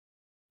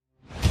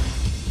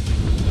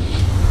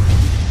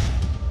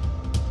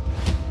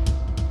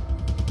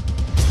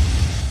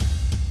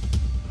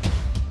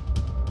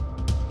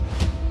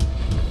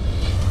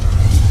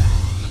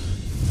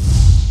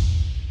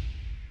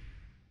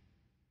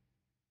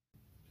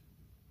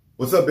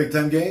What's up, Big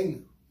Time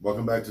Gang?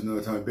 Welcome back to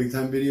another Time Big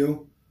Time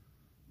video.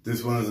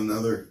 This one is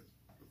another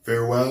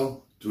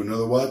farewell to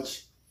another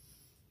watch.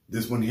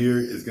 This one here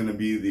is going to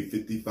be the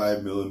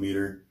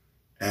 55mm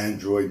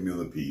Android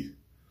Millipede.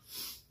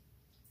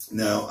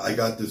 Now, I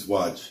got this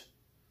watch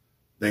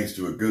thanks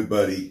to a good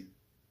buddy,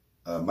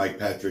 Mike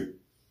Patrick.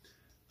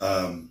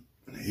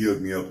 He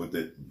hooked me up with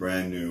it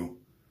brand new.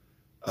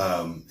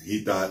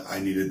 He thought I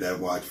needed that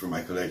watch for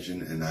my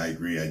collection, and I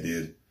agree, I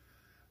did.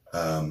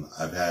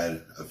 I've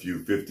had a few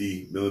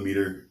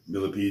 50mm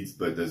Millipedes,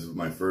 but this is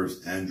my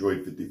first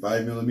Android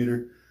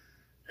 55mm,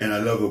 and I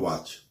love the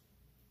watch.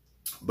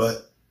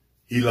 But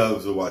he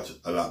loves the watch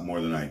a lot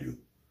more than I do.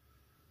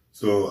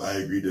 So I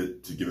agreed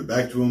to give it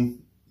back to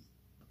him,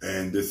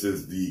 and this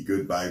is the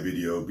goodbye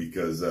video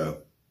because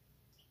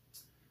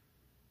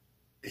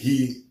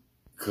he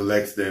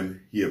collects them,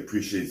 he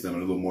appreciates them a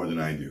little more than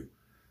I do.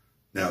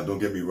 Now, don't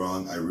get me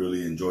wrong, I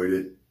really enjoyed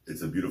it.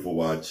 It's a beautiful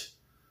watch,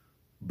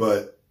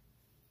 but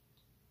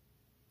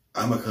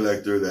I'm a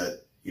collector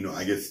that, you know,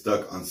 I get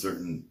stuck on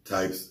certain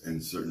types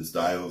and certain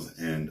styles,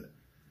 and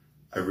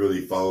I really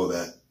follow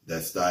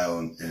that style,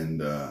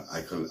 and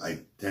I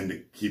tend to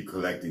keep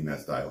collecting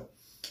that style.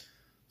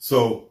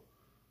 So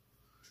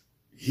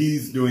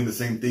he's doing the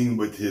same thing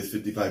with his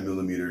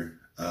 55mm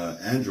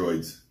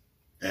Androids,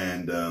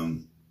 and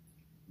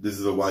this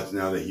is a watch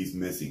now that he's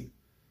missing.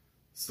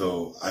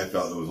 So I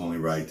felt it was only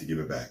right to give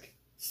it back.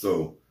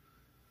 So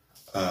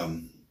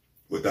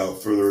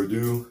without further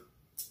ado,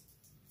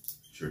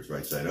 shirt's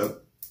right side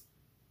up.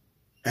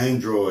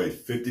 Android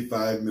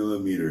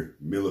 55mm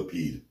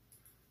Millipede.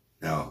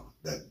 Now,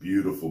 that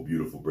beautiful,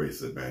 beautiful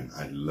bracelet, man.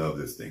 I love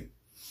this thing.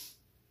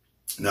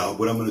 Now,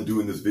 what I'm going to do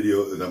in this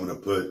video is I'm going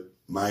to put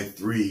my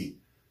 3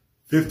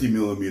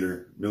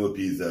 50mm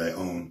Millipedes that I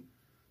own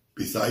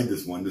beside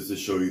this one, just to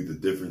show you the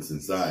difference in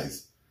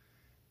size.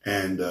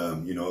 And,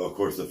 you know, of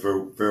course, a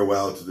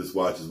farewell to this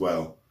watch as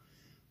well.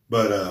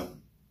 But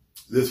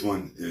this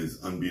one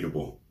is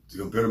unbeatable. To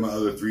compare to my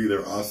other 3,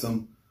 they're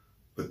awesome.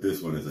 But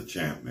this one is a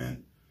champ,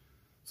 man.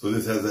 So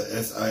this has a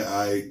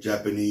SII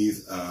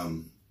Japanese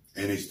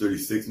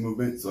NH36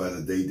 movement, so it has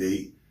a day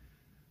date.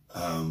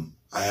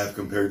 I have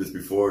compared this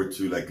before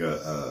to like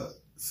a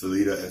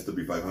Sellita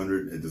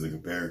SW500. It doesn't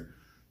compare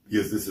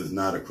because this is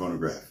not a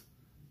chronograph.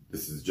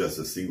 This is just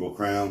a single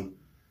crown,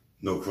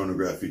 no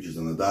chronograph features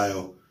on the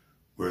dial,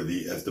 where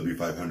the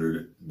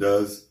SW500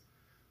 does.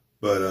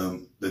 But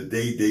the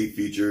day date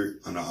feature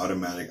on an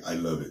automatic, I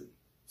love it.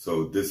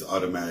 So this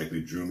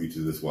automatically drew me to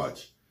this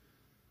watch.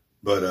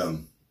 But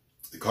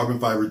the carbon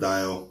fiber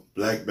dial,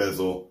 black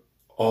bezel,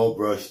 all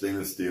brushed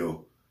stainless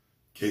steel,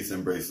 case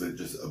and bracelet,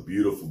 just a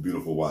beautiful,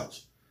 beautiful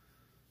watch.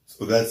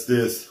 So that's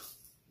this.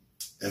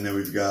 And then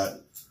we've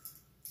got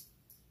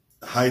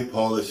high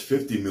polished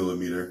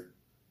 50mm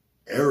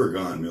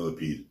Aragon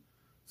Millipede.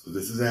 So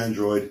this is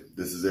Android,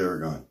 this is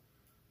Aragon.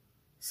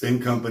 Same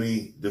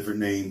company,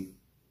 different name,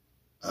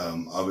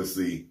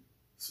 obviously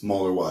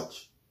smaller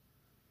watch.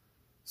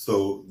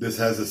 So this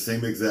has the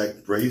same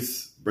exact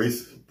bracelet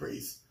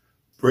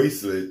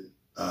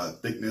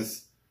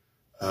thickness,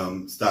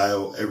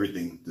 style,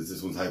 everything.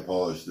 This one's high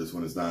polished, this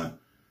one is not.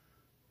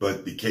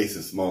 But the case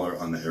is smaller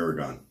on the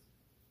Aragon.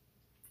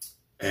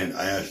 And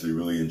I actually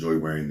really enjoy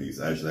wearing these.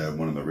 I actually have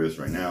one on the wrist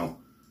right now,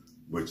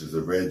 which is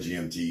a red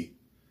GMT.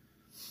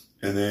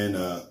 And then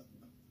an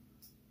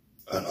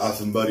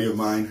awesome buddy of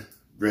mine,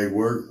 Greg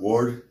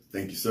Ward.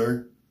 Thank you,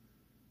 sir.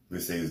 Let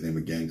me say his name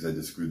again because I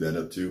just screwed that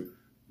up too.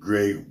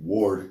 Greg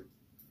Ward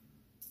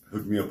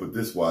hooked me up with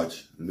this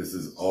watch, and this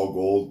is all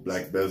gold,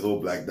 black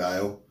bezel, black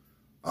dial,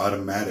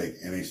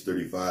 automatic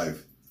NH35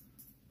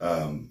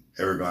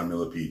 Aragon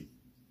Millipede.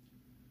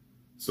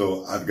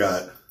 So I've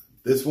got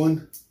this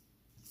one,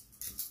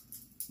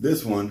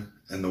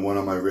 and the one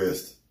on my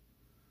wrist.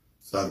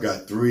 So I've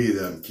got 3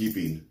 that I'm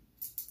keeping,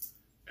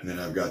 and then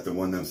I've got the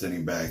one that I'm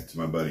sending back to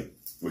my buddy,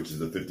 which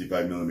is a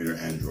 55mm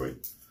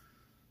Android.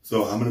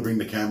 So I'm going to bring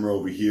the camera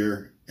over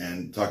here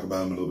and talk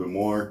about them a little bit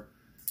more.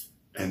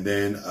 And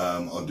then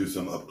I'll do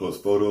some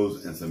up-close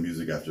photos and some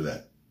music after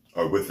that,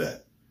 or with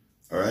that.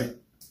 All right?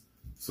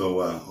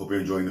 So hope you're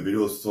enjoying the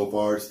video so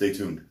far. Stay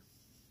tuned.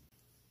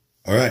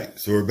 All right,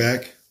 so we're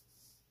back.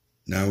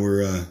 Now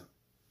we're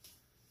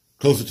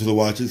closer to the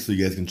watches, so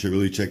you guys can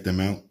really check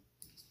them out.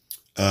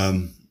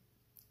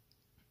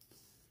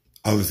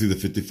 Obviously, the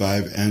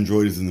 55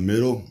 Android is in the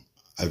middle.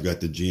 I've got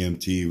the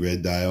GMT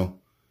red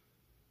dial,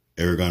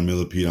 Aragon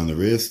Millipede on the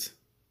wrist.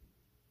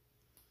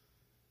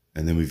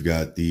 And then we've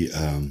got the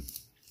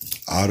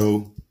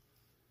Auto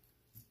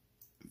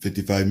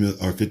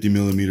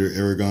 50mm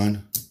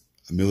Aragon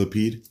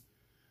Millipede,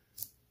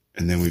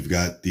 and then we've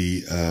got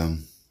the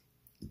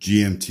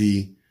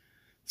GMT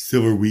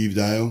silver weave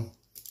dial,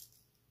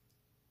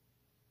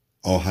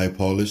 all high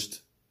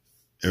polished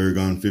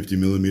Aragon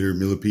 50mm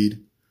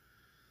Millipede.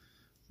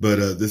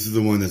 But this is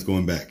the one that's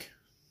going back,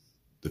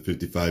 the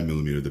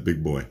 55mm, the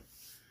big boy.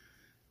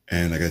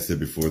 And like I said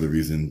before, the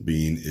reason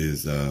being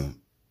is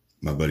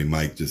my buddy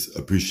Mike just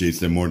appreciates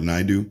them more than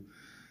I do.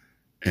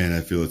 And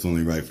I feel it's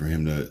only right for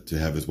him to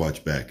have his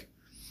watch back.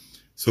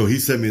 So he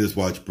sent me this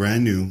watch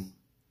brand new.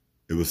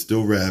 It was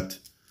still wrapped.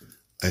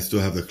 I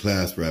still have the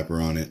clasp wrapper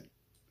on it.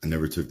 I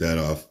never took that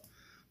off.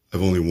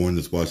 I've only worn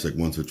this watch like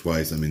once or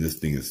twice. I mean, this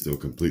thing is still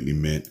completely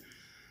mint.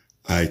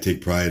 I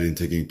take pride in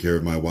taking care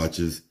of my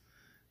watches.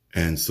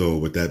 And so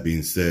with that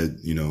being said,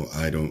 you know,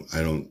 I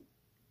don't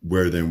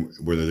wear them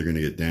whether they're going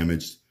to get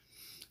damaged.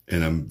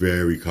 And I'm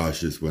very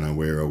cautious when I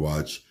wear a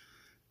watch.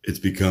 It's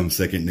become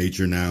second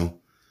nature now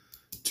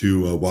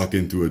to walk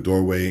in through a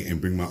doorway and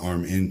bring my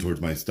arm in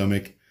towards my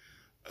stomach.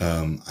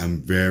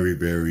 I'm very,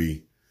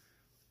 very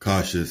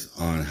cautious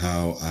on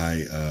how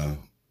I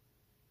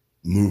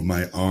move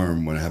my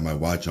arm when I have my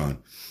watch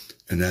on.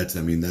 And that's,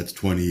 I mean, that's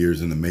 20 years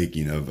in the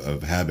making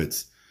of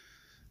habits.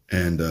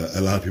 And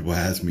a lot of people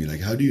ask me, like,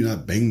 how do you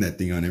not bang that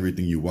thing on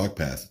everything you walk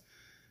past?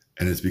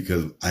 And it's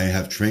because I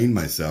have trained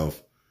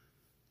myself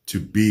to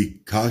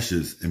be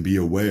cautious and be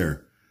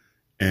aware.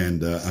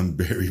 And I'm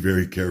very,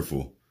 very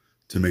careful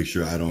to make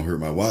sure I don't hurt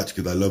my watch,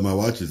 because I love my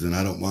watches and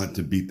I don't want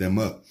to beat them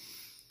up.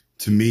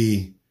 To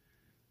me,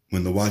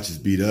 when the watch is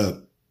beat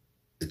up,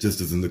 it just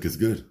doesn't look as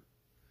good.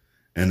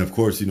 And of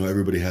course, you know,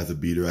 everybody has a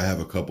beater. I have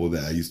a couple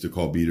that I used to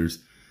call beaters,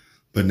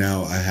 but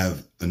now I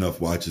have enough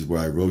watches where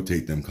I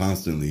rotate them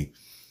constantly.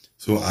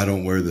 So I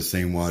don't wear the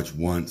same watch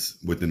once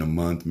within a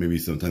month, maybe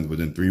sometimes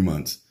within 3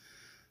 months.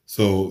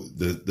 So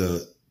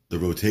the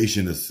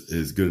rotation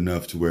is good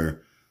enough to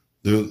where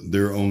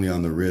they're only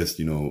on the wrist,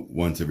 you know,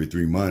 once every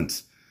 3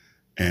 months.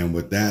 And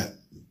with that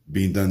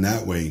being done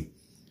that way,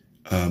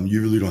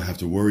 you really don't have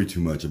to worry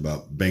too much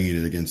about banging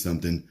it against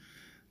something,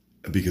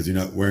 because you're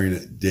not wearing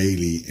it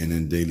daily, and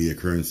then daily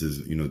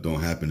occurrences, you know,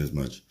 don't happen as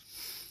much.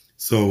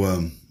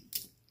 So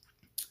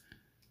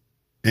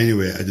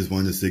anyway, I just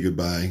wanted to say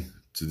goodbye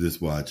to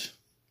this watch.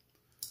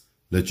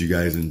 Let you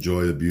guys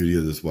enjoy the beauty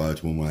of this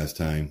watch one last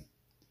time.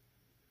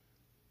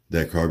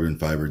 That carbon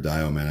fiber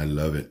dial, man, I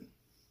love it.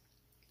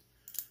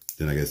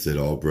 Then, like I said,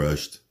 all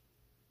brushed,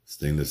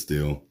 stainless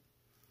steel.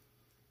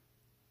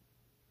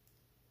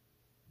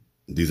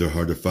 These are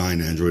hard to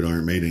find. Android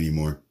aren't made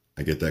anymore.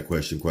 I get that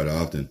question quite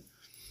often.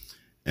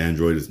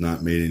 Android is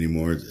not made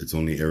anymore. It's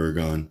only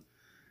Aragon.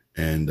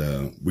 And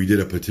we did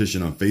a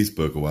petition on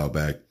Facebook a while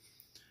back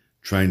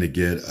trying to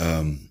get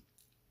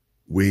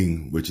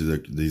Wing, which is a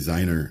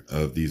designer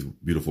of these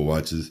beautiful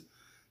watches,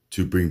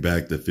 to bring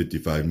back the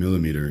 55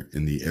 millimeter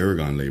in the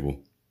Aragon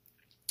label.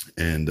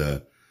 And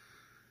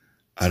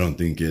I don't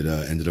think it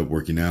ended up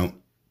working out.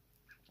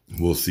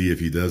 We'll see if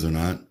he does or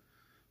not.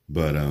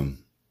 But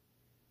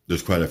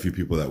there's quite a few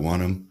people that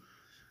want them.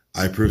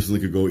 I personally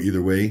could go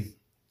either way.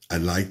 I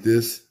like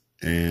this,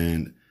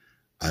 and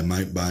I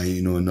might buy,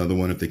 you know, another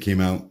one if they came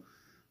out.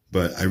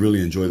 But I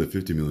really enjoy the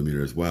 50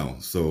 millimeter as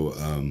well. So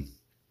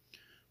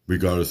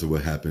regardless of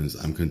what happens,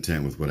 I'm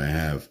content with what I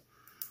have.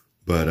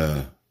 But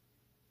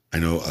I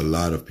know a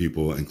lot of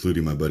people,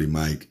 including my buddy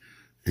Mike,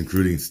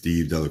 including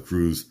Steve Dela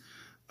Cruz,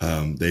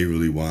 they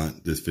really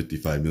want this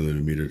 55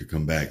 millimeter to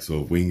come back.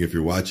 So Wing, if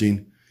you're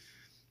watching,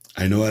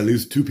 I know at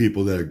least 2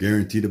 people that are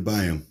guaranteed to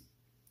buy them.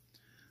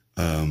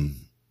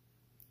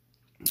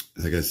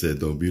 Like I said,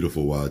 though,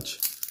 beautiful watch.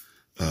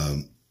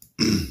 The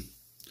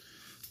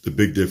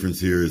big difference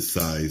here is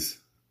size.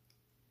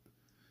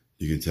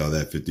 You can tell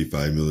that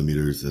 55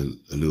 millimeters a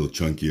little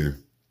chunkier.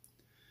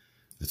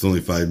 It's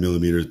only 5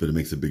 millimeters, but it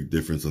makes a big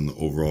difference on the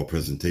overall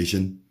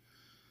presentation.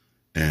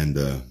 And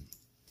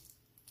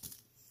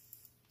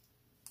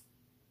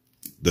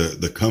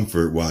the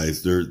comfort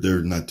wise,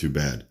 they're not too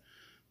bad.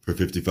 For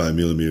 55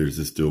 millimeters,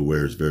 it still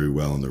wears very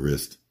well on the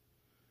wrist.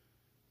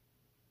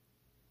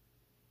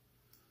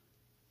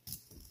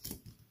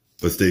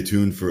 But stay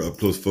tuned for up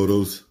close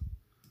photos.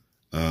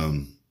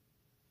 I'll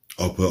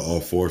put all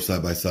 4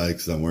 side by side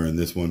because I'm wearing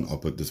this one. I'll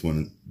put this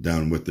one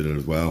down with it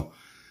as well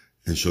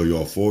and show you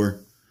all 4.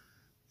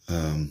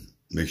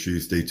 Make sure you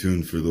stay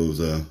tuned for those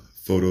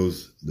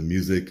photos, the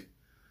music.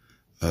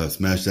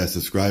 Smash that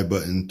subscribe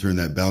button, turn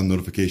that bell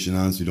notification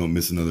on so you don't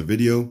miss another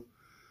video.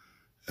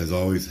 As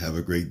always, have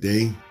a great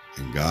day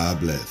and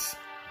God bless.